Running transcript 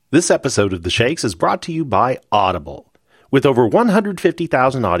This episode of The Shakes is brought to you by Audible. With over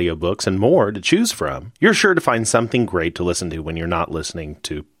 150,000 audiobooks and more to choose from, you're sure to find something great to listen to when you're not listening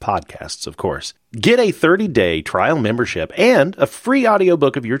to podcasts, of course. Get a 30-day trial membership and a free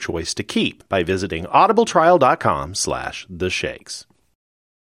audiobook of your choice to keep by visiting audibletrial.com/theshakes.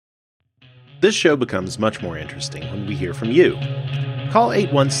 This show becomes much more interesting when we hear from you. Call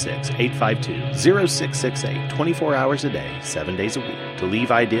 816-852-0668 24 hours a day, 7 days a week to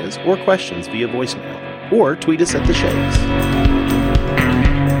leave ideas or questions via voicemail, or tweet us at The Shakes.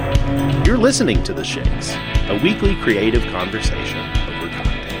 You're listening to The Shakes, a weekly creative conversation over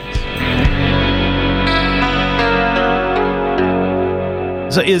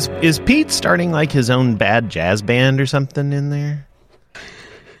cocktails. So is Pete starting like his own bad jazz band or something in there?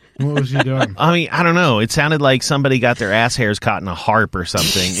 What was he doing? I mean, I don't know. It sounded like somebody got their ass hairs caught in a harp or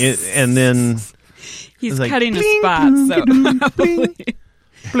something. And then he's like, cutting a spot. So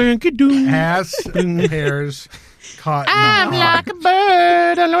ass hairs caught in I'm like a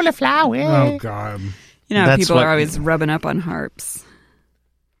bird, a lonely flower. Oh, God. You know, people are always rubbing up on harps.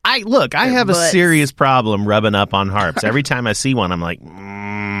 I have a serious problem rubbing up on harps. Every time I see one, I'm like,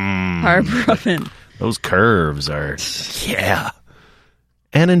 harp rubbing. Those curves are, yeah.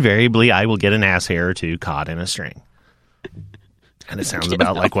 And invariably, I will get an ass hair or two caught in a string. And it sounds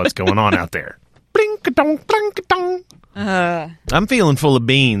about like what's going on out there. Blink-a-dong, blink-a-dong. I'm feeling full of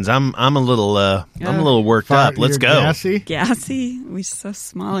beans. I'm a little worked up. Let's go. Gassy? We're so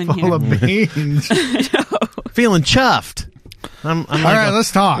small in full here. Full of beans. I know. Feeling chuffed. I'm all right,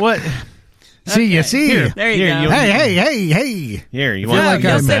 let's talk. What? See, you see. Here, there you go. Hey. Here, you want like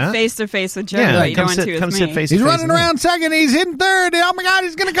you'll sit face to face with Joe. Yeah, you don't want to come with sit me. face to He's face running around second. He's hitting third. Oh, my God,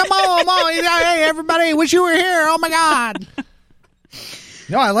 he's going to come home. Hey, everybody, wish you were here. Oh, my God.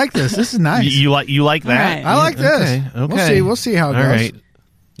 No, I like this. This is nice. You like that? Right. I like this. Okay. We'll see how it goes. All right.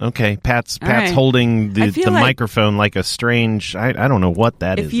 Okay, Pat's right. holding the like microphone like a strange. I don't know what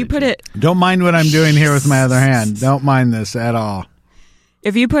that is. If you put it, Don't mind what I'm doing here with my other hand. Don't mind this at all.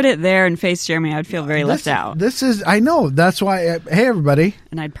 if you put it there and face Jeremy, I'd feel very left out, This is, I know. That's why, hey, everybody.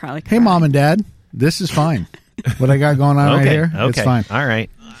 and I'd probably cry. Hey, Mom and Dad. This is fine. What I got going on right here, it's fine. All right.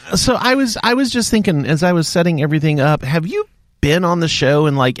 So I was just thinking as I was setting everything up. Have you been on the show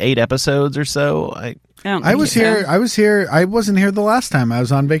in like 8 episodes or so? I was here. I wasn't here the last time. I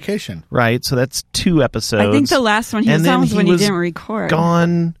was on vacation. Right. So that's 2 episodes. I think the last one he was on was when you didn't record.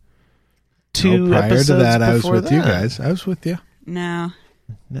 Gone 2 prior episodes to that, I was before with that. you guys. I was with you. No.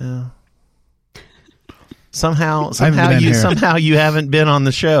 Somehow you haven't been on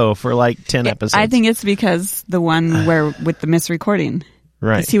the show for like 10 episodes. I think it's because the one where with the misrecording.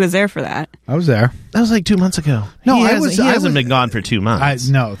 Right. Because he was there for that. I was there. That was like 2 months ago. No, he hasn't been gone for 2 months.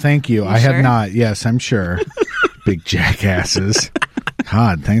 No, thank you. I sure? have not. Yes, I'm sure. Big jackasses.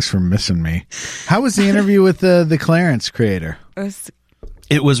 God, thanks for missing me. How was the interview with the Clarence creator?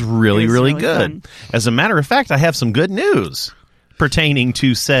 It was really really good. fun. As a matter of fact, I have some good news pertaining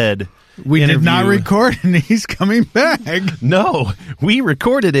to said We interview. did not record, and he's coming back. No, we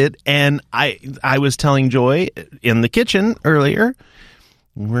recorded it, and I was telling Joy in the kitchen earlier,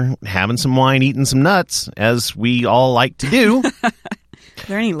 we're having some wine, eating some nuts, as we all like to do. Is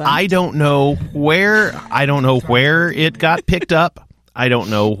there any left? I don't know where it got picked up. I don't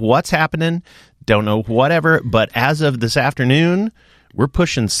know what's happening. Don't know whatever. But as of this afternoon, we're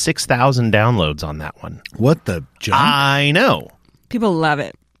pushing 6,000 downloads on that one. What the junk? I know. People love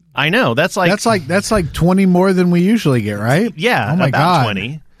it. I know. That's like 20 more than we usually get, right? Yeah. Oh my about God.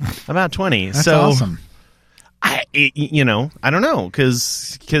 20. About 20. That's so awesome. I don't know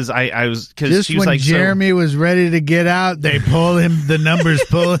because Just she was when like Jeremy was ready to get out, they pull him. The numbers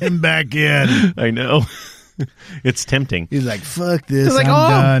pull him back in. I know. It's tempting. He's like, "Fuck this! It's like,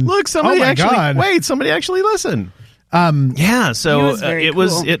 I'm done." Look, somebody somebody actually listened. Yeah. So he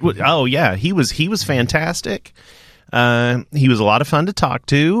was Oh yeah, he was fantastic. He was a lot of fun to talk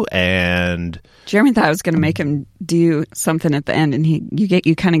to, and Jeremy thought I was going to make him do something at the end, and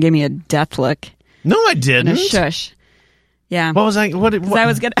you kind of gave me a death look. No, I didn't. And a shush. Yeah. What was I? What? I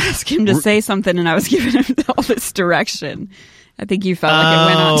was going to ask him to say something, and I was giving him all this direction. I think you felt like it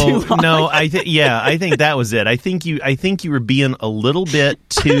went on too long. No, I think that was it. I think you were being a little bit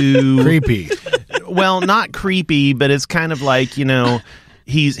too creepy. Well, not creepy, but it's kind of like,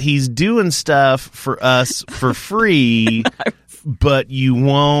 he's doing stuff for us for free, but you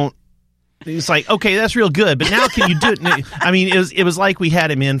won't He's like, okay, that's real good, but now can you do it? I mean, it was like we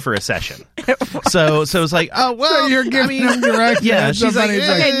had him in for a session. So it was like, oh well, So you're giving him directions. Yeah, she's like,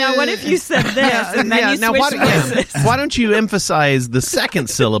 Okay, now what if you said this and then you now switched voices? why don't you emphasize the second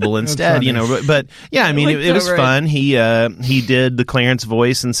syllable instead? funny. You know, but yeah, I mean, it was over it. fun. He did the Clarence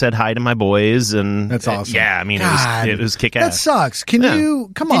voice and said hi to my boys, and That's awesome. Yeah, I mean, God, it was kick That ass. sucks. Can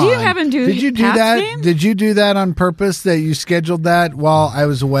you come Did on? you have him do Did you do Pat's that? name? Did you do that on purpose? That you scheduled that while I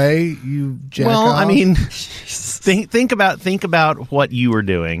was away? You jack Well, off? I mean, think about what you were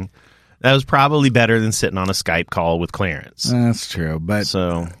doing. That was probably better than sitting on a Skype call with Clarence. That's true. But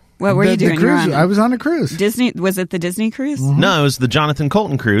So What were you doing? The You were cruise. on I was on a cruise. Disney. Was it the Disney cruise? no, it was the Jonathan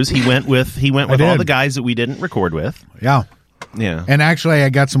Colton cruise. He went with all did. the guys that we didn't record with. Yeah. Yeah. And actually, I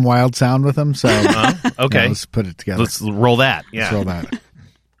got some wild sound with them. So Okay. yeah, let's put it together. Let's roll that. Yeah. Let's roll that.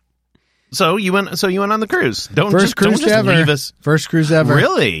 So you went on the cruise. Don't First cruise just ever. leave us. First cruise ever.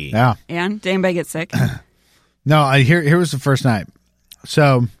 Really? Yeah. And did anybody get sick? No, here was the first night.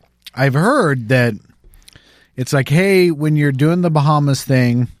 So I've heard that it's like, hey, when you're doing the Bahamas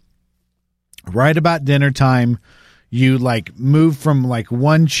thing, right about dinner time, you like move from like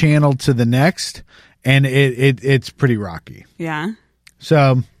one channel to the next, and it's pretty rocky. Yeah.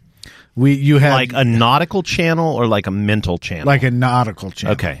 So you have Like a nautical channel or like a mental channel? like a nautical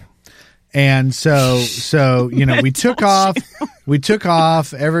channel. Okay. And so you know, we took off.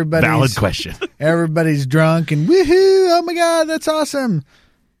 Everybody's Valid question. Everybody's drunk and woohoo! Oh my god, that's awesome.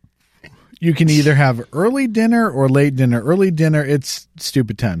 You can either have early dinner or late dinner. Early dinner, it's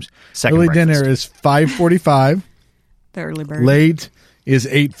stupid times. Second early breakfast. dinner is 5:45. The early bird. Late is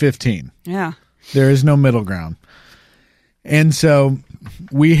 8:15. Yeah. There is no middle ground. And so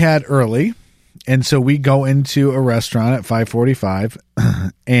we had early, and so we go into a restaurant at 5:45,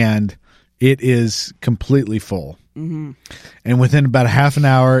 and it is completely full. Mm-hmm. And within about a half an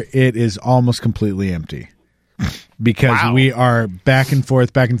hour, it is almost completely empty because Wow. we are back and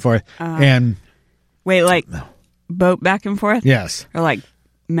forth, and Wait, like boat back and forth? yes. Or like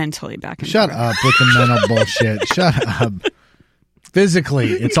mentally back and Shut forth? up with the mental bullshit. Shut up. Physically,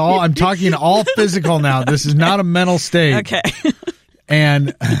 it's all. I'm talking all physical now. This is not a mental state. Okay.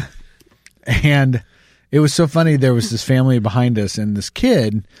 And it was so funny. There was this family behind us, and this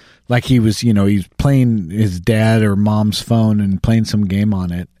kid, like he was, you know, he's playing his dad or mom's phone and playing some game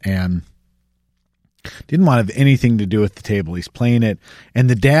on it, and didn't want to have anything to do with the table. He's playing it, and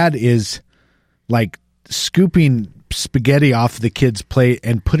the dad is like scooping spaghetti off the kid's plate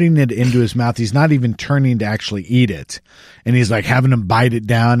and putting it into his mouth. He's not even turning to actually eat it, and he's like having him bite it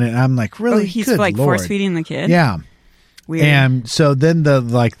down. And I'm like, really? Oh, he's Good like Lord. force feeding the kid? Yeah. Weird. And so then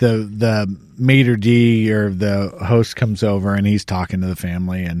the maitre d' or the host comes over and he's talking to the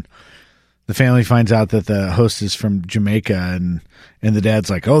family, and the family finds out that the host is from Jamaica, and the dad's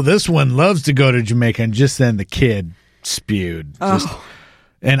like, oh, this one loves to go to Jamaica. And just then the kid spewed.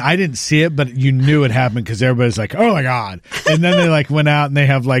 And I didn't see it, but you knew it happened because everybody's like, oh my God. And then they like went out and they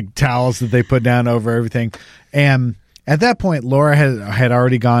have like towels that they put down over everything. And at that point, Laura had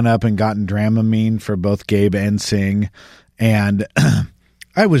already gone up and gotten Dramamine for both Gabe and Sing. And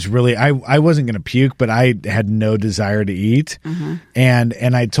I was really, I wasn't going to puke, but I had no desire to eat. Mm-hmm.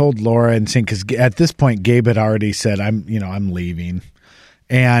 And I told Laura and Sing, because at this point, Gabe had already said, I'm leaving.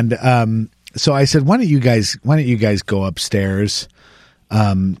 And so I said, why don't you guys go upstairs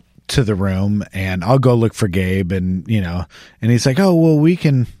to the room, and I'll go look for Gabe. And he's like, oh, well, we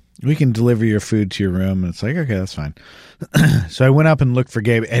can deliver your food to your room. And it's like, okay, that's fine. So I went up and looked for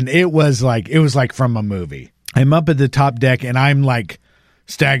Gabe, and it was like from a movie. I'm up at the top deck, and I'm like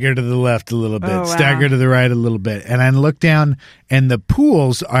stagger to the left a little bit, stagger to the right a little bit. And I look down, and the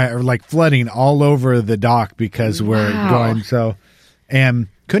pools are like flooding all over the dock because we're going. So, and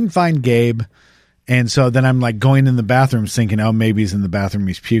couldn't find Gabe. And so then I'm like going in the bathroom thinking, oh, maybe he's in the bathroom.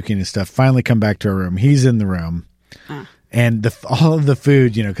 He's puking and stuff. Finally come back to our room. He's in the room. And all of the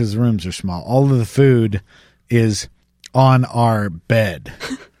food, because the rooms are small, all of the food is on our bed.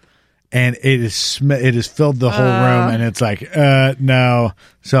 And it is filled the whole room. And it's like, no.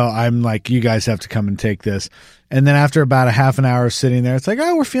 So I'm like, you guys have to come and take this. And then after about a half an hour of sitting there, it's like,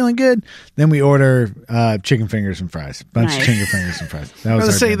 oh, we're feeling good. Then we order chicken fingers and fries. Bunch of chicken fingers and fries. That was I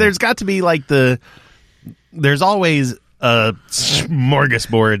was say there's got to be like there's always a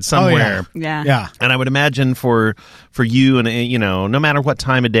smorgasbord somewhere. Yeah. And I would imagine for you, and no matter what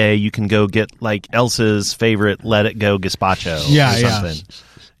time of day, you can go get like Elsa's favorite Let It Go Gazpacho or something.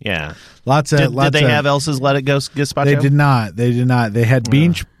 Yeah. Did they have Elsa's Let It Go Gazpacho? They did not. They had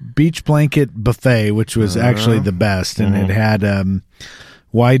beach blanket buffet, which was actually the best, and it had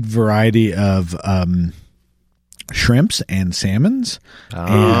wide variety of shrimps and salmons.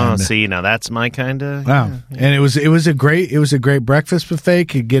 Oh, see, now that's my kind of. Wow. And it was a great breakfast buffet.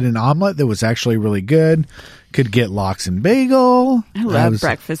 Could get an omelet that was actually really good. Could get lox and bagel. I love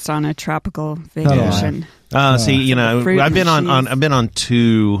breakfast on a tropical Oh, vacation. See, Fruit I've been and on cheese. I've been on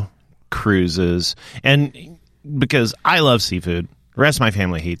 2 cruises, and because I love seafood, the rest of my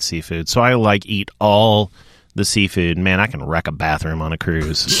family hates seafood, so I eat all the seafood. Man, I can wreck a bathroom on a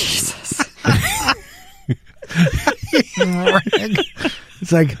cruise. Jesus.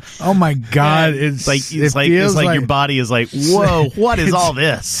 It's like, oh my God! It's like feels your body is like, whoa, what is all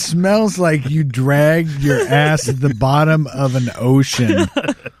this? Smells like you dragged your ass at the bottom of an ocean.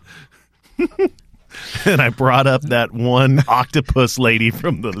 And I brought up that one octopus lady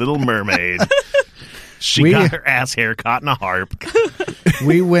from The Little Mermaid. She got her ass hair caught in a harp.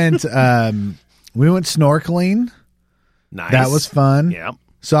 We went snorkeling. Nice. That was fun. Yep.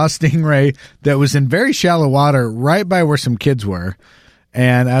 Saw a stingray that was in very shallow water right by where some kids were.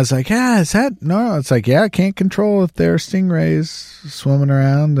 And I was like, yeah, is that normal? It's like, yeah, I can't control if there are stingrays swimming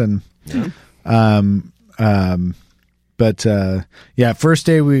around. And, first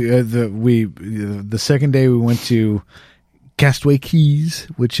day the second day we went to Castaway Keys,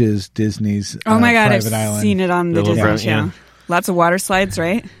 which is Disney's Oh my God, I've private island. seen it on the Little Disney front, Channel. yeah. Lots of water slides,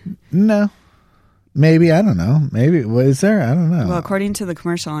 right? No. Maybe, I don't know. Maybe, what is there? I don't know. Well, according to the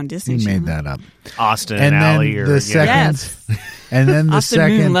commercial on Disney You Channel. made that up. Austin And then Alley. the second, Yes. and then the Austin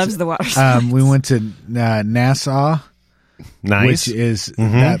second, Moon loves the water slides. we went to Nassau, Nice. which is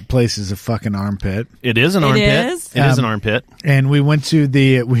that place is a fucking armpit. It is an It armpit. is? It is an armpit. And we went to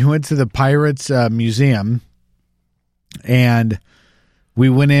the Pirates Museum, and we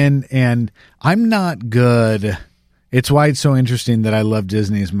went in, and I'm not good. It's why it's so interesting that I love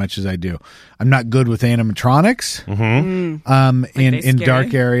Disney as much as I do. I'm not good with animatronics, in scary?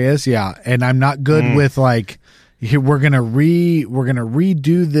 dark areas, yeah, and I'm not good with here we're gonna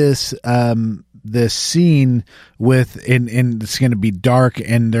redo this this scene and it's gonna be dark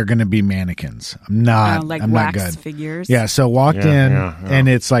and they're gonna be mannequins. I'm not Like I'm wax not good. figures. Yeah, so walked in yeah. and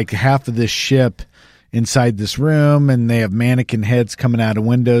it's like half of this ship inside this room, and they have mannequin heads coming out of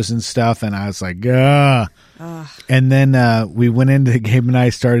windows and stuff, and I was like, ugh. And then we went into, Gabe and I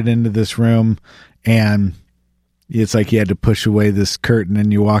started into this room, and it's like you had to push away this curtain,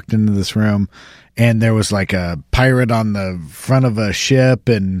 and you walked into this room, and there was like a pirate on the front of a ship,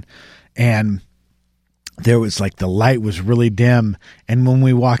 and there was like the light was really dim, and when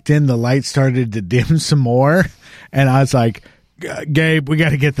we walked in, the light started to dim some more, and I was like, Gabe, we got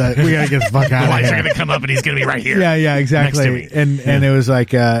to get the fuck out of Lights here. are going to come up and he's going to be right here. Yeah, exactly. Next to me. And it was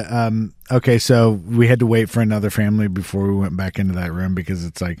like, okay, so we had to wait for another family before we went back into that room, because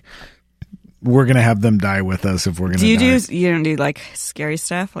it's like we're gonna have them die with us if we're gonna. You die. don't do like scary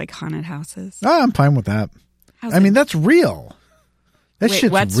stuff like haunted houses? Oh, I'm fine with that. How's I mean, it- that's real. That Wait,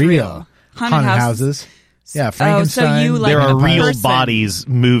 shit's what's real. real? Haunted houses? Yeah, Oh, Frankenstein. so you like There a are real person. bodies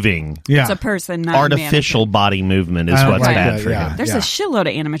moving. yeah. It's a person, not Artificial a mannequin. body movement is I don't what's like bad that, for yeah. him. There's a shitload of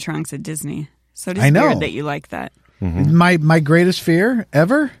animatronics at Disney, so it is I know. weird that you like that. My greatest fear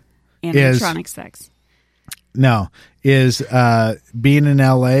ever Animatronic sex. is being in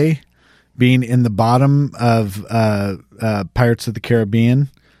LA, being in the bottom of Pirates of the Caribbean.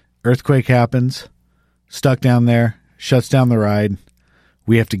 Earthquake happens, stuck down there, shuts down the ride.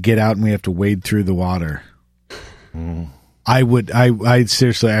 We have to get out and we have to wade through the water. I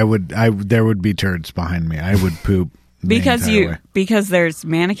seriously, there would be turds behind me. I would poop the entire way. Because there's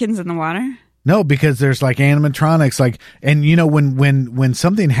mannequins in the water. No, because there's like animatronics, and you know when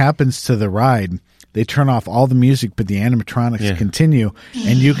something happens to the ride, they turn off all the music, but the animatronics continue,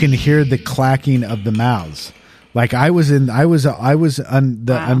 and you can hear the clacking of the mouths. Like I was on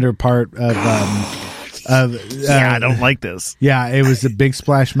the under part of I don't like this. yeah, it was the Big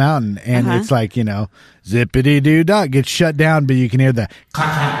Splash Mountain, and it's like, you know, zippity doo dah, gets shut down, but you can hear the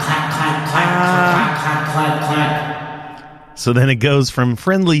So then it goes from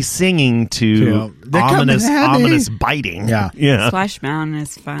friendly singing to "They're coming, honey." ominous biting. Yeah. Splash Mountain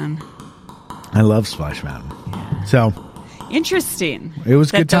is fun. I love Splash Mountain. So Interesting. It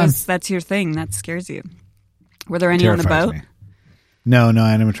was a good time. That's your thing. That scares you. Were there any on the terrifies boat? me. No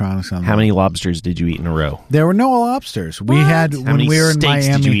animatronics on the How boat. many lobsters did you eat in a row? There were no lobsters. We had How when many we were in steaks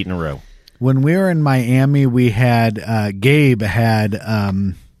did you Miami. eat in a row? When we were in Miami, we had Gabe had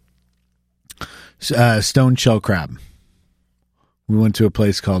stone shell crab. We went to a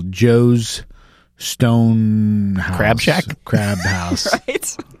place called Joe's Stone House. Crab Shack? Crab House.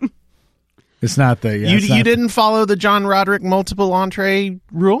 Right. It's not the. Yeah, it's You not- didn't follow the John Roderick multiple entree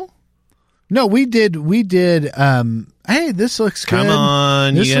rule? No, we did. Hey, this looks good. Come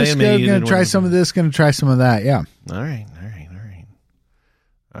on, this you looks gotta good. make Gonna it try one- some of this. Gonna try some of that. Yeah. All right.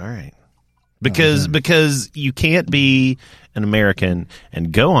 Because you can't be an American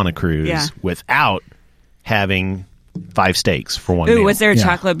and go on a cruise Yeah. without having 5 steaks for one Ooh, meal. was there a Yeah.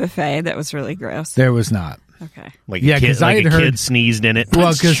 chocolate buffet that was really gross? There was not. Okay. Like Yeah, a kid, 'cause I like had a heard- kid sneezed in it.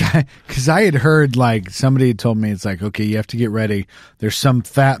 Well, because I had heard like somebody had told me it's like, okay, you have to get ready. There's some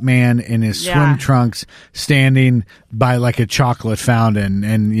fat man in his Yeah. swim trunks standing by like a chocolate fountain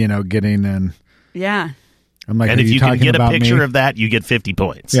and getting in. Yeah. I'm like, and are if you talking can get a about picture me? of that, you get 50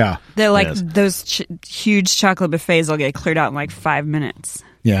 points. Yeah. They're like Yes. those huge chocolate buffets will get cleared out in like 5 minutes.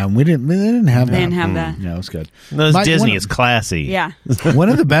 Yeah, and they didn't have that. They didn't have that. Yeah, it was good. Those My- Disney one- is classy. Yeah. One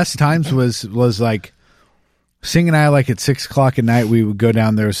of the best times was like Sing and I, like at 6:00 at night, we would go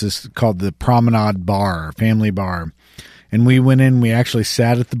down. There was this called the Promenade Bar, family bar, and we went in. We actually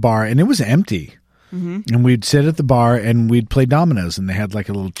sat at the bar, and it was empty. Mm-hmm. And we'd sit at the bar and we'd play dominoes, and they had like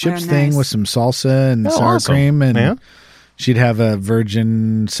a little chips nice. thing with some salsa and sour awesome. cream, and Yeah. she'd have a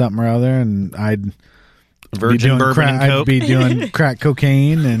virgin something or other, and I'd Virgin be doing bourbon and I'd Coke. be doing crack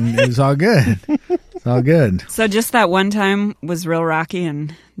cocaine, and it was all good. It's all good. So just that one time was real rocky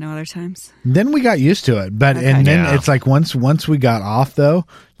and no other times? Then we got used to it, but Okay. and then Yeah. it's like once we got off though,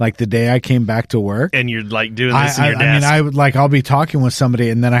 like the day I came back to work, And you're like doing this in your I desk. mean, I would like I'll be talking with somebody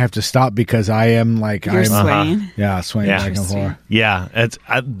and then I have to stop because I am like You're I'm swaying. swaying Yeah. back and Interesting. forth. Yeah,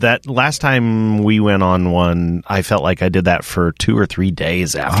 that last time we went on one, I felt like I did that for 2 or 3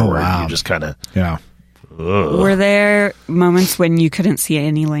 days afterward. wow. You just kind of, Yeah, Were there moments when you couldn't see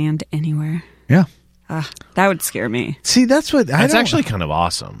any land anywhere? yeah. That would scare me. See, that's what I that's don't, actually kind of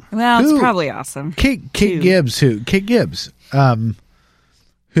awesome. Well, Who- it's probably awesome. Kate too. Gibbs, who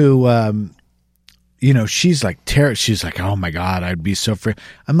she's like she's like, oh my god, I'd be so free.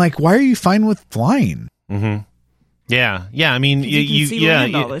 I'm like, why are you fine with flying? Yeah. I mean, You can see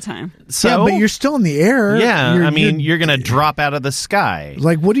land all the time. So, yeah, but you're still in the air. yeah. I mean, you're going to drop out of the sky.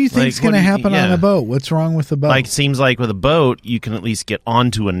 like, what do you think's Like, what going to do you- happen on yeah. a boat? What's wrong with the boat? Like, seems like with a boat, you can at least get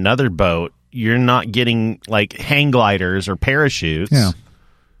onto another boat. You're not getting like hang gliders or parachutes. Yeah.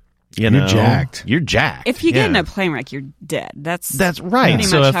 You're jacked. You're jacked. If you get in Yeah. a plane wreck, you're dead. That's right. pretty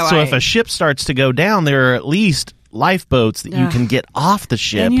So much if how if a ship starts to go down, there are at least lifeboats that you Ugh. can get off the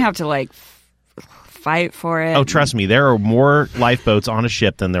ship. then you have to like fight for it. Oh, trust me, there are more lifeboats on a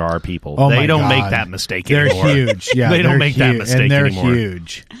ship than there are people. Oh they my don't God. make that mistake they're anymore. huge. Yeah, they don't they're make that huge, mistake and they're anymore.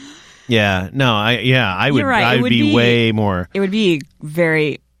 huge. Yeah, no, I would You're right, I it would would be be- way more. It would be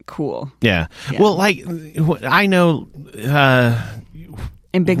very cool. Yeah. Yeah. Well, like I know.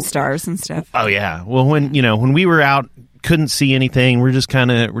 And big stars and stuff. Oh yeah. Well, when we were out, couldn't see anything.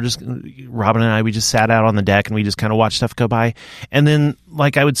 Robin and I, we just sat out on the deck and we just kind of watched stuff go by. And then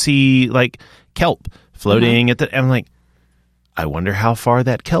like I would see like kelp floating at the. I'm like, I wonder how far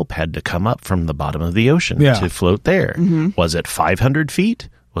that kelp had to come up from the bottom of the ocean to float there. Was it 500 feet?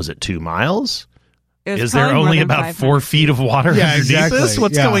 Was it 2 miles? It was Is there probably more only than about 500 4 feet of water Yeah, underneath exactly. this?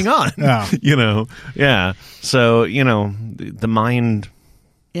 What's Yeah. going on? Yeah. Yeah. So the mind.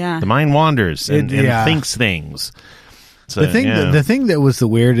 Yeah. The mind wanders and Yeah. thinks things. So, The thing that was the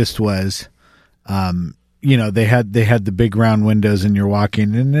weirdest was, they had the big round windows and you're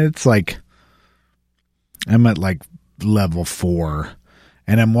walking and it's like, I'm at like level 4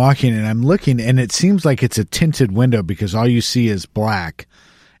 and I'm walking and I'm looking and it seems like it's a tinted window because all you see is black.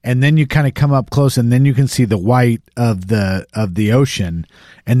 And then you kind of come up close and then you can see the white of the ocean.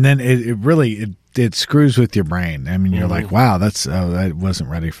 And then it really screws with your brain. I mean, you're like, wow, I wasn't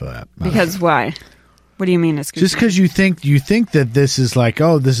ready for that. Because why? What do you mean? It's Just because you think that this is like,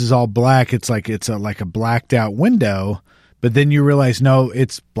 oh, this is all black. It's like like a blacked out window, but then you realize no,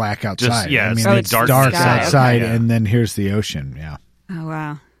 it's black outside. yeah, I it's mean, the it's dark dark sky. outside, Okay. and then here's the ocean. Yeah. Oh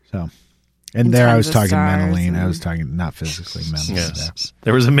wow. So, and And there I tons was of talking stars mentally, and I and- was talking not physically, mentally. Yes.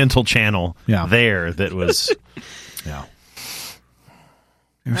 There was a mental channel Yeah. there that was. Yeah.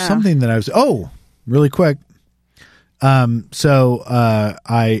 There was something that I was. Oh, really quick. And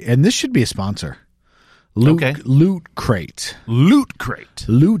this should be a sponsor. Loot Crate. Loot Crate. Loot Crate.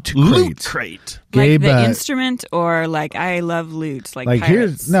 Loot Crate. Gabe, Like the instrument, or like I love loot, like pirates.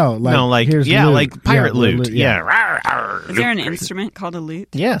 here's here's yeah, loot. like pirate Yeah, loot. Yeah. Is there an instrument called a lute?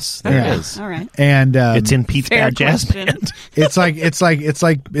 Yes, there is. All right. And It's in Pete's Fair Bad Jazz question. Band.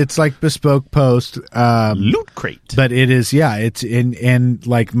 it's like bespoke post. Loot Crate. But it is, yeah, it's and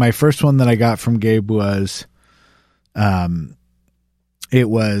like my first one that I got from Gabe was, it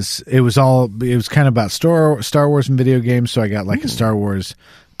was kind of about Star Wars and video games. So I got like a Star Wars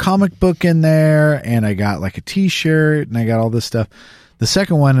comic book in there and I got like a t-shirt and I got all this stuff. The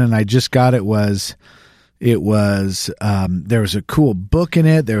second one, and I just got it, was there was a cool book in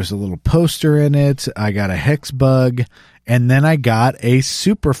it. There was a little poster in it. I got a hex bug, and then I got a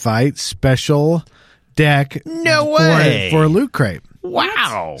Super Fight special deck. No way. For a Loot Crate.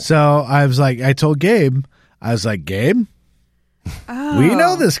 Wow. So I told Gabe, Gabe, we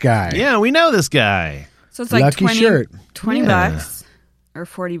know this guy. Yeah, we know this guy. So it's like Lucky 20 shirt. $20 or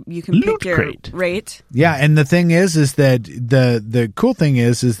 40. You can Loot pick your Crate. rate. Yeah, and the thing is that the cool thing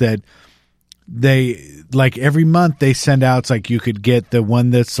is that they, like, every month they send out, it's like you could get the one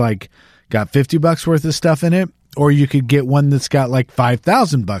that's like got $50 worth of stuff in it, or you could get one that's got like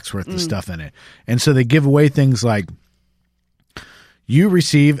 $5,000 worth of stuff in it. And so they give away things like, you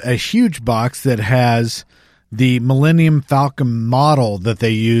receive a huge box that has the Millennium Falcon model that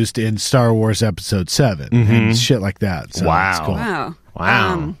they used in Star Wars Episode 7 and shit like that. So Wow. it's cool.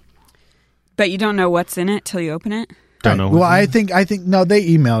 Wow. But you don't know what's in it till you open it? Don't know. Well, I think no, they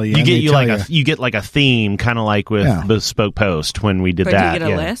email you. You and get they you tell like you get like a theme, kind of like with Bespoke Post when we did But that. do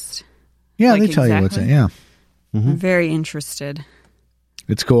you get a list? Yeah, like they tell you what's in. exactly? Yeah, I'm very interested.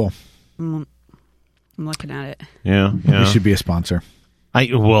 it's cool. I'm looking at it. Yeah, You should be a sponsor.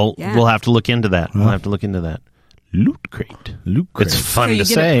 We'll have to look into that. We'll Huh? have to look into that. Loot Crate. Loot Crate. It's fun so you to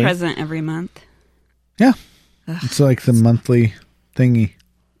get say. a present every month. Yeah, it's like the monthly thingy.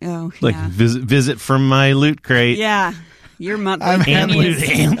 Oh, Like yeah. visit from my Loot Crate. Yeah. Your monthly I'm thing And is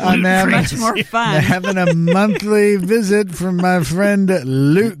loot, I'm having, much more fun. having a monthly visit from my friend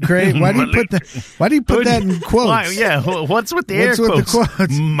Loot Crate. Why do you put that in quotes? Why, yeah, what's with the air What's with the quotes?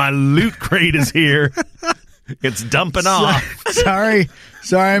 quotes? My Loot Crate is here. It's dumping off. Sorry,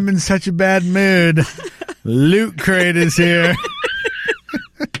 I'm in such a bad mood. Loot Crate is here.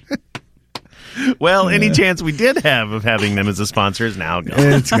 Well, any chance we did have of having them as a sponsor is now gone.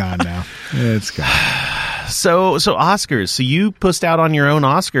 It's gone now. It's gone. So Oscars. So you pushed out on your own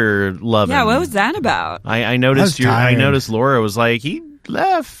Oscar loving. Yeah, what was that about? I noticed I was tired. I noticed Laura was like, he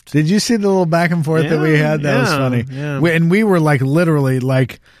left. Did you see the little back and forth that we had? That was funny. Yeah. We were like literally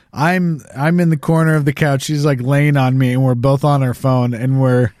like I'm in the corner of the couch. She's like laying on me, and we're both on our phone, and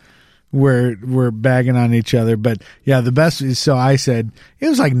we're bagging on each other. But yeah, the best is, so I said it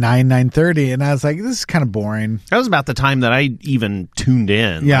was like 9:30, and I was like, this is kind of boring. That was about the time that I even tuned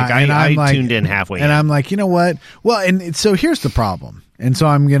in. Yeah, like, and I'm I like, tuned in halfway. and in. I'm like, you know what? Well, and so here's the problem, and so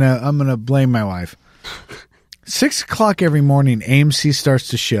I'm gonna blame my wife. 6:00 every morning, AMC starts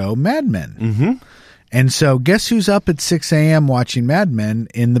to show Mad Men, Mm-hmm. and so guess who's up at 6 a.m. watching Mad Men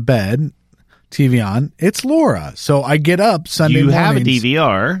in the bed, TV on? It's Laura. So I get up Sunday You mornings. have a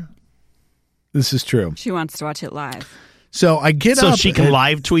DVR, This is true. She wants to watch it live. So I get so up. she can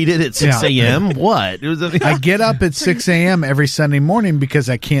live tweet it at 6 Yeah. a.m. What? It was I get up at 6 a.m. every Sunday morning because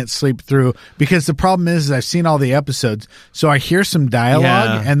I can't sleep through. Because the problem is I've seen all the episodes, so I hear some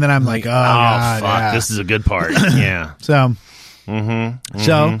dialogue, and then I'm like, oh, God, fuck, yeah. this is a good part. Yeah. So, Mm-hmm.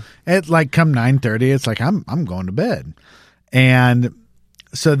 so at like come 9:30, it's like I'm going to bed, and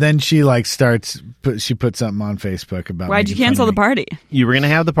so then she like she puts something on Facebook about. Why'd you making fun cancel of the me. party? You were going to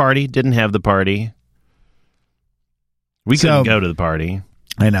have the party, didn't have the party. We couldn't go to the party.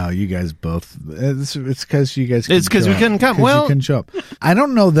 I know you guys both. It's because you guys. It's because we couldn't come. Well, you couldn't show up. I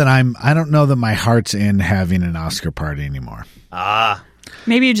don't know that my heart's in having an Oscar party anymore.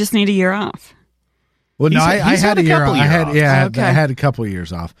 Maybe you just need a year off. Well, no, He's I had a year couple off. year off. Okay. I had a couple of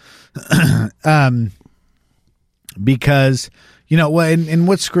years off. Because and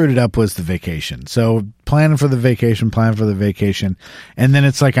what screwed it up was the vacation. So planning for the vacation, and then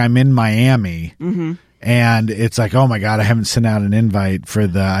it's like I'm in Miami. Mm-hmm. And it's like, oh my God, I haven't sent out an invite for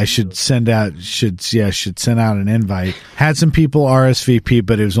I should send out an invite. Had some people RSVP,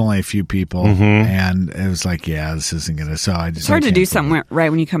 but it was only a few people. And it was like, yeah, this isn't going to, so I just. It's hard to do something right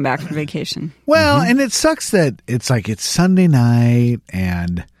when you come back from vacation. Well, and it sucks that it's like, it's Sunday night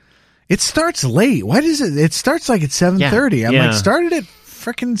and it starts late. Why does it starts like at 7:30. I'm like, started at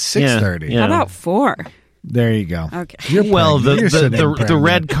freaking 6:30. Yeah. How about 4? There you go. Okay. You're well, pregnant. You're sitting the pregnant.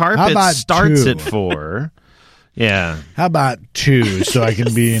 red How carpet about starts 2? at 4. Yeah. How about 2 so I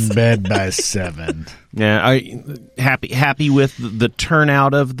can be in bed by 7? Yeah. Are you happy with the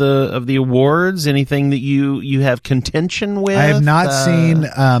turnout of the awards? Anything that you have contention with? I have not seen.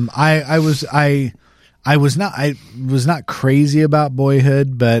 I was not crazy about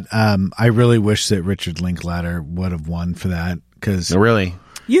Boyhood, but I really wish that Richard Linklater would have won for that because Oh, really?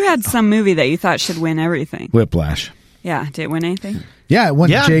 You had some movie that you thought should win everything. Whiplash. Yeah. Did it win anything? Yeah, it won.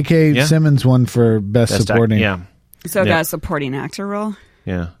 Yeah. J.K. Yeah. Simmons won for best supporting. Yeah. So it Yeah. got a supporting actor role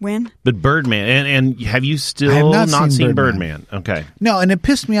Yeah. win? But Birdman, and have you I still have not seen seen Birdman? Okay. No, and it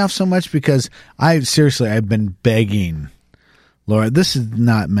pissed me off so much because I've been begging Laura, this is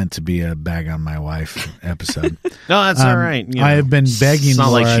not meant to be a bag on my wife episode. No, that's all right. You know, I have been begging not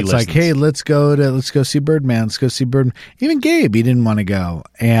Laura. like she It's like, listens. hey, let's go see Birdman. Let's go see Birdman. Even Gabe, he didn't want to go,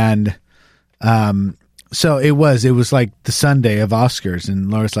 and so it was like the Sunday of Oscars,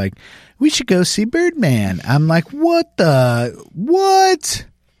 and Laura's like, we should go see Birdman. I'm like, what?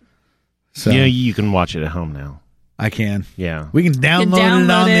 So Yeah, you can watch it at home now. I can. Yeah. We can download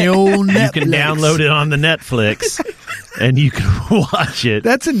it on it. the old Netflix. You can download it on the Netflix and you can watch it.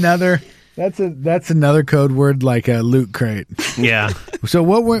 That's another code word, like a loot crate. Yeah. So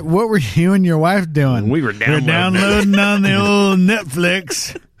what were you and your wife doing? We were downloading on the old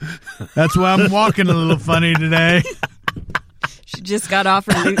Netflix. That's why I'm walking a little funny today. She just got off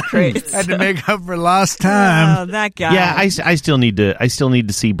her loot crate. Had to make up for lost time. Oh, that guy. Yeah, I still need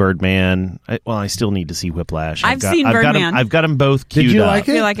to see Birdman. I still need to see Whiplash. I've seen Birdman. I've got them both queued Did you up. like I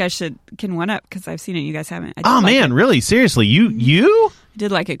feel it? like I can one up because I've seen it. You guys haven't. I did Oh like man, it. really? Seriously, you I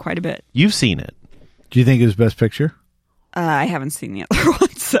did like it quite a bit. you've seen it? Do you think it was Best Picture? I haven't seen the other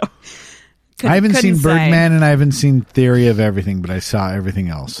one, so I haven't seen couldn't say. Birdman, and I haven't seen Theory of Everything, but I saw everything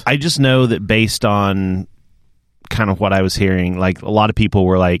else. I just know that based on kind of what I was hearing, like a lot of people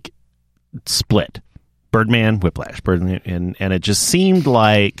were like split. Birdman, Whiplash, Birdman, and it just seemed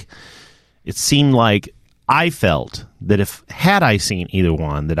like I felt that had I seen either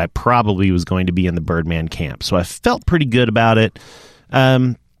one, that I probably was going to be in the Birdman camp. So I felt pretty good about it.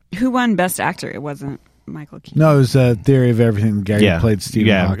 Who won Best Actor? It wasn't Michael Keaton. No, it was Theory of Everything. The guy who played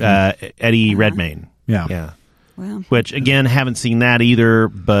Stephen Hawking. Eddie Redmayne. Yeah. Well, Which again, haven't seen that either.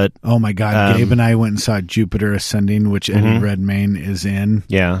 But Oh my God, Gabe and I went and saw Jupiter Ascending, which Eddie Redmayne is in.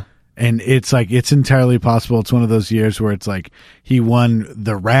 yeah, And it's like, it's entirely possible. It's one of those years where it's like he won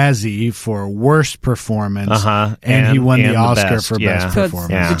the Razzie for worst performance, and he won the Oscar best, for yeah. best so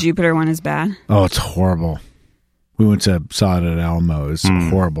performance. Yeah. the Jupiter one is bad. Oh, it's horrible. We saw it at Alamo. It's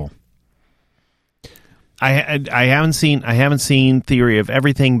horrible. I haven't seen Theory of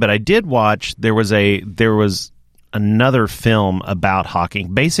Everything, but I did watch. There was another film about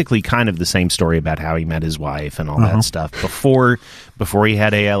Hawking, basically kind of the same story about how he met his wife and all that stuff before he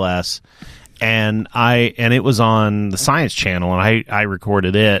had ALS. And it was on the Science Channel, and I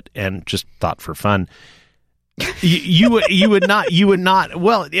recorded it and just thought for fun. You would not.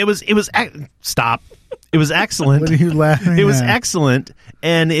 Well, it was stop. It was excellent. What are you laughing It was at? excellent,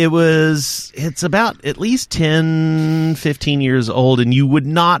 and it's about at least 10, 15 years old, and you would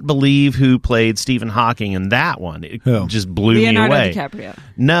not believe who played Stephen Hawking in that one. It Who? just blew Leonardo me away. DiCaprio.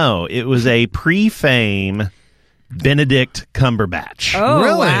 No, it was a pre-fame Benedict Cumberbatch. Oh,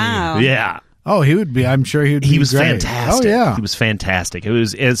 Really? wow. Yeah. Oh, he would be. I'm sure he would be. He was great. fantastic. Oh, yeah. He was fantastic. It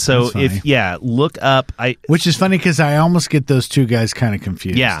was, and so That's funny. look up. Which is funny because I almost get those two guys kind of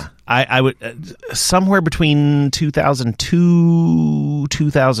confused. Yeah, I would somewhere between 2002,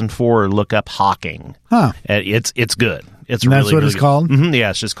 2004. Look up Hawking. Huh. It's good. It's And really that's what really it's good. called? Mhm,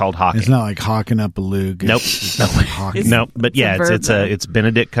 yeah, it's just called Hawking. It's not like hawking up a lug. Nope. It's like hawking. Nope. But yeah, It's a it's verb, it's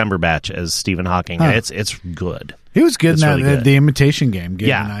Benedict Cumberbatch as Stephen Hawking. Huh. It's good. He was good It's in that, really good. the Imitation Game. Gabe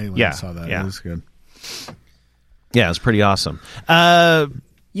Yeah, and I went yeah, and saw that. yeah. It was good. Yeah, it's pretty awesome.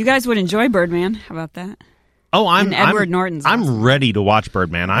 You guys would enjoy Birdman. How about that? I'm And Edward Norton's I'm awesome. ready to watch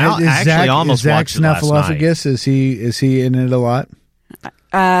Birdman. I Is actually Zach, almost is Zach watched it last night. Snuffleupagus, is he in it a lot?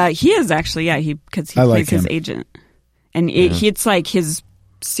 He is actually, yeah. Because he I plays like his him. agent, and it's like his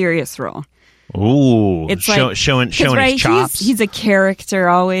serious role. Ooh, It's like showing right, his chops. He's a character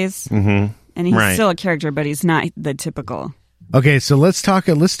always, and he's Right. still a character, but he's not the typical. Okay, so let's talk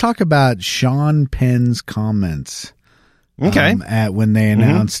about Sean Penn's comments. Okay. At when they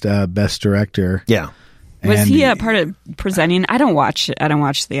announced Best Director. Yeah. Was And he a part of presenting? I don't watch the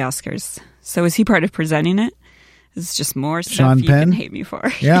Oscars. So is he part of presenting it? It's just more stuff Sean you Penn? can hate me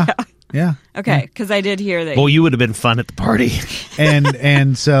for. Yeah. Yeah. Okay, because I did hear that. Well, you would have been fun at the party.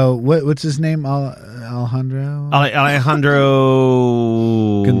 And so what's his name? Alejandro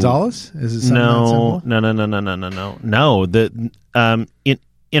Alejandro Gonzalez? Is it something that simple? No. The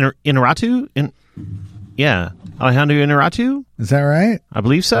Inarritu? Alejandro Inarritu? Is that right? I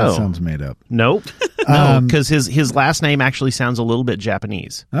believe so. That sounds made up. Nope. No, because his last name actually sounds a little bit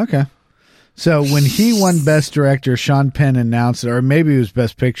Japanese. Okay. So when he won Best Director, Sean Penn announced it, or maybe it was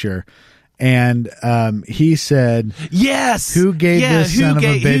Best Picture, and he said, Yes. Who gave this son of a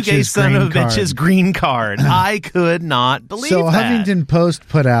bitch who gave his son of a green bitch card? his green card? I could not believe so that. Huffington Post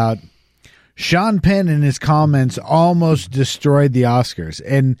put out, Sean Penn in his comments almost destroyed the Oscars.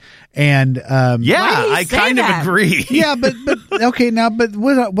 And Why did he I say kind that? of agree. yeah, but okay, now, but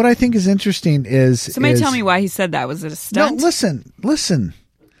what I think is interesting is Somebody tell me why he said that. Was it a stunt? No, listen.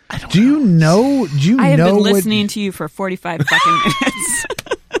 Do you know? I have been what- listening to you for 45 fucking minutes.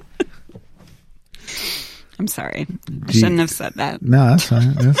 I'm sorry. I shouldn't have said that. No, that's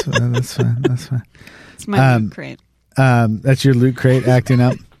fine. That's fine. It's my loot crate. That's your loot crate acting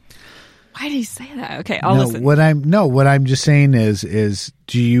up. Why did he say that? Okay, I'll listen. What I'm just saying is,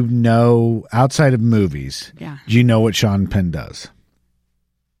 do you know, outside of movies? Yeah. Do you know what Sean Penn does?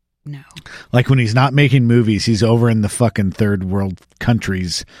 No. Like when he's not making movies, he's over in the fucking third world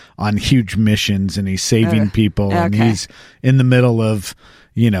countries on huge missions, and he's saving people, and he's in the middle of,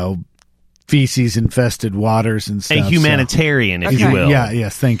 feces infested waters and stuff. A humanitarian, if you will. Yeah.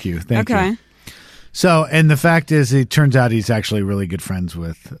 Yes. Thank you. Thank you. So, and the fact is, it turns out he's actually really good friends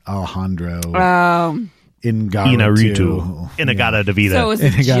with Alejandro Inarritu. Inagata Devita. So it was a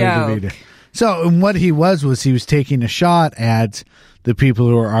joke. So, and what he was he was taking a shot at the people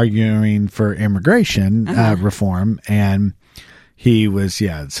who are arguing for immigration reform, and he was,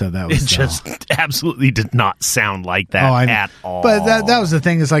 so that was... It just absolutely did not sound like that at all. But that was the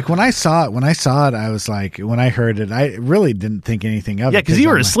thing, is like when I saw it, I was like, when I heard it, I really didn't think anything of it. Yeah, because you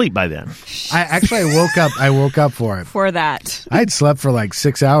were asleep by then. I woke up for it. For that. I had slept for like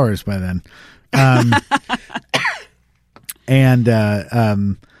 6 hours by then.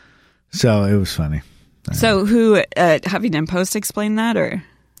 So it was funny. So who, Huffington Post explained that, or?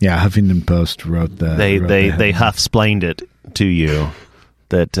 Yeah, Huffington Post wrote the... They huff-splained it to you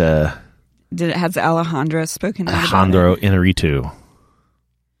that... Has Alejandro spoken out Alejandro about it? Inarritu.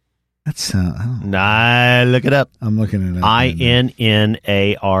 That's... Nah, look it up. I'm looking it up. Innaritu.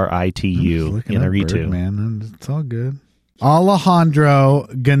 Inarritu. Man, it's all good. Alejandro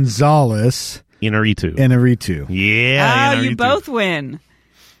Gonzalez Inarritu. Yeah. Oh, you both win.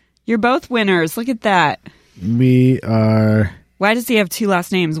 You're both winners. Look at that. We are... Why does he have two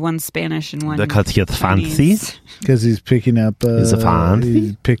last names? One Spanish and one Because he's fancy. Because he's picking up... He's a fancy.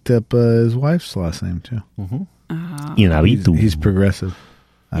 He picked up his wife's last name, too. Inarritu. He's progressive.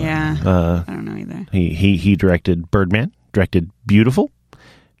 I don't know either. He directed Birdman, directed Beautiful,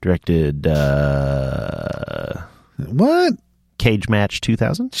 directed... What? Cage Match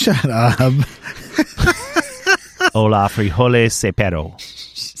 2000. Shut up. Hola frijoles se pero.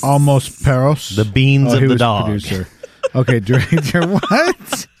 Almost Peros. The beans of he the was dog. Producer. Okay, director.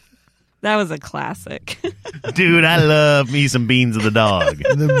 What? That was a classic. Dude, I love me some beans of the dog.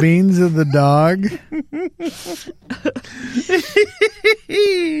 The beans of the dog.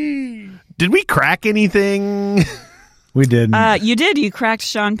 Did we crack anything? We didn't. You did. You cracked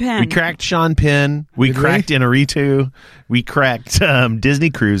Sean Penn. We cracked Sean Penn. We cracked Inarritu. We cracked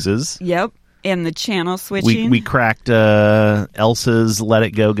Disney Cruises. Yep. And the channel switching. We cracked Elsa's Let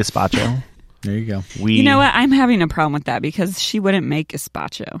It Go Gazpacho. There you go. You know what? I'm having a problem with that because she wouldn't make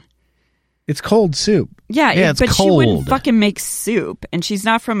gazpacho. It's cold soup. Yeah, it's but cold. she wouldn't fucking make soup, and she's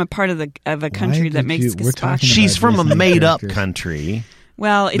not from a part of a country that makes gazpacho. She's from a made-up country.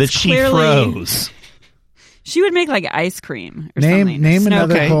 Well, it's that she clearly froze. She would make like ice cream or something. Name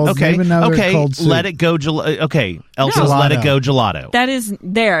another cold. Name another cold soup. Let it go. Elsa's Let It Go Gelato. That is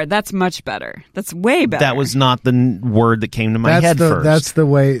there. That's much better. That's way better. That was not the word that came to my head first. That's the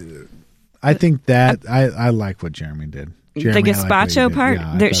way. I think that I like what Jeremy did. The gazpacho part,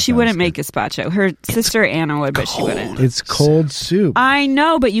 she wouldn't make gazpacho. Her sister Anna would, but she wouldn't. It's cold soup. I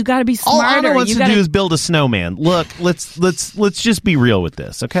know, but you got to be smarter. All Anna wants to do is build a snowman. Look, let's just be real with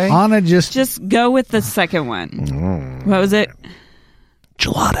this, okay? Anna just go with the second one. What was it?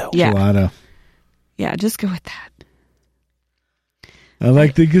 Gelato. Yeah. Gelato. Yeah, just go with that. I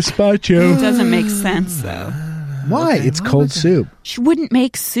like the gazpacho. It doesn't make sense though. Why? It's cold soup. She wouldn't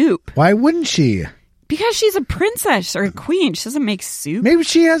make soup. Why wouldn't she? Because she's a princess or a queen. She doesn't make soup. Maybe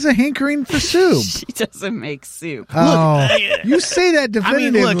she has a hankering for soup. She doesn't make soup. Oh, you say that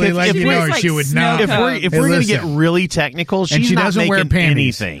definitively, she would not. If we're going to get really technical, she's not making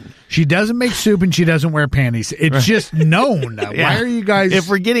anything. She doesn't make soup and she doesn't wear panties. It's just known. Why are you guys? If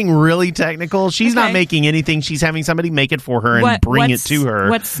we're getting really technical, she's not making anything. She's having somebody make it for her and bring it to her.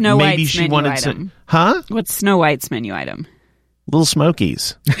 What's Snow White's menu item? What's Snow White's menu item? Little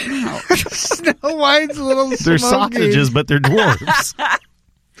Smokies. Snow White's little Smokies. They're sausages, but they're dwarves.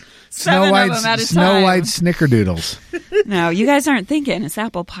 Snow White's snickerdoodles. No, you guys aren't thinking. It's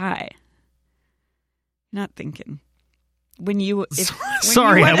apple pie. Not thinking.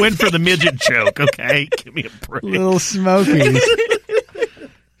 Sorry, I went for the midget joke, okay? Give me a break. Little Smokies.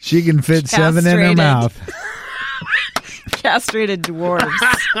 She can fit 7 in her mouth. Castrated dwarves.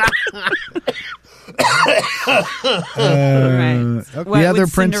 The other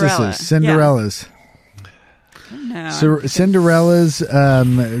princesses, Cinderella's. No, Cinderella's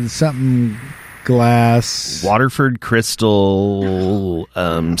something glass. Waterford crystal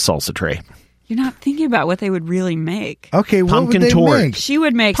salsa tray. You're not thinking about what they would really make. Okay, what Pumpkin would they torte. make? She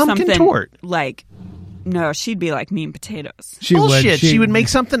would make Pumpkin something torte. like, no, she'd be like mean potatoes. Bullshit. She would make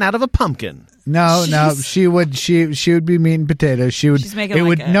something out of a pumpkin. No, she would be meat and potatoes. She's making it like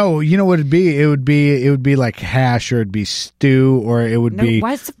would a- no, you know what it'd be? It would be like hash, or it'd be stew, or it would be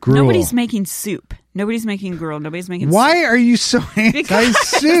gruel. Nobody's making soup. Nobody's making gruel. Nobody's making Why soup. are you so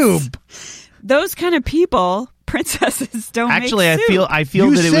anti-soup? Those kind of people, princesses, don't Actually, make soup. I feel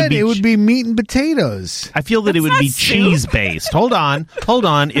You that said it would be meat and potatoes. I feel that it would not be soup. cheese based. Hold on.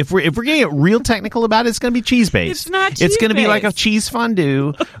 If we're gonna get real technical about it, it's gonna be cheese based. It's not It's gonna be like a cheese-based. cheese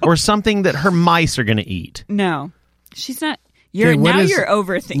fondue or something that her mice are gonna eat. No, she's not. Okay, what is You're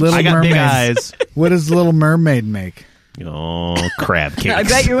overthinking. Little I got big Mermaid. eyes. What does Little Mermaid make? Oh, crab cakes. I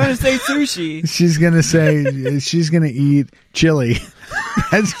bet you want to say sushi. She's gonna eat chili.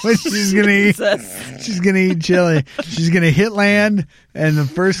 That's what she's gonna eat. She's gonna eat chili. She's gonna hit land, and the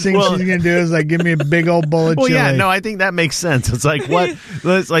first thing she's gonna do is like give me a big old bowl of Well, chili. yeah, no, I think that makes sense. It's like what?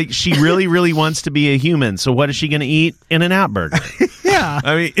 It's like she really, really wants to be a human. So what is she going to eat? In-N-Out burger. Yeah,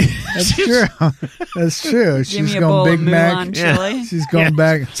 I mean, that's true. That's true. Give She's me a going bowl Big of Mac. Mulan chili. Yeah. She's going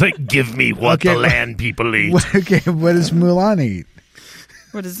back. It's like give me what Okay, the land people eat. Okay, what does Mulan eat?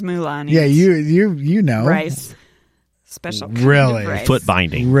 What does Mulan eat? Yeah, you know. Rice. Special kind Really? of rice. Foot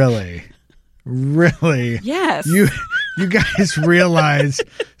binding. Really? Yes. You guys realize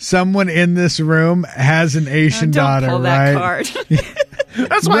someone in this room has an Asian Don't daughter, pull right? that card.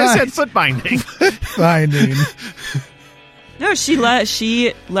 That's why I Right. said foot binding. Finding. No, she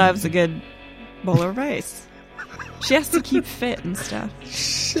loves a good bowl of rice. She has to keep fit and stuff.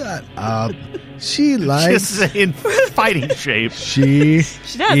 Shut up. She likes. Just saying, fighting shape. She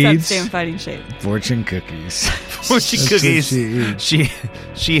She does have to eats stay in fighting shape. fortune cookies. Fortune That's what cookies. she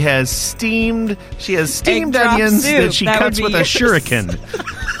eats. She has steamed Egg drop onions soup. that she That cuts would with be a yours. shuriken.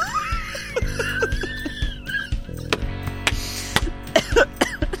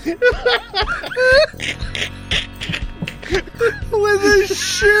 With a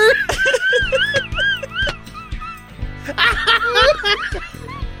shirt.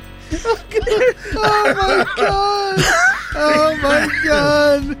 Oh my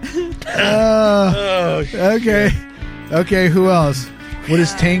god. Okay, who else? What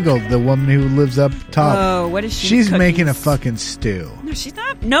is Tangled, the woman who lives up top? Oh, what is she? She's cooking? making a fucking stew. No, she's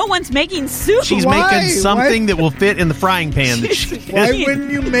not. No one's making soup. She's Why? making something that will fit in the frying pan that she Why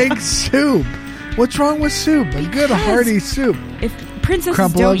wouldn't you make soup? What's wrong with soup? A good hearty soup. If princesses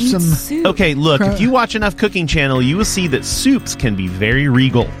Crumple don't up eat some- soup. Okay, look, if you watch enough Cooking Channel, you will see that soups can be very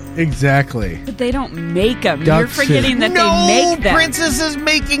regal. Exactly. But they don't make them. Duck You're forgetting soup. that they make them. princess is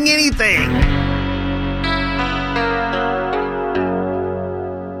making anything.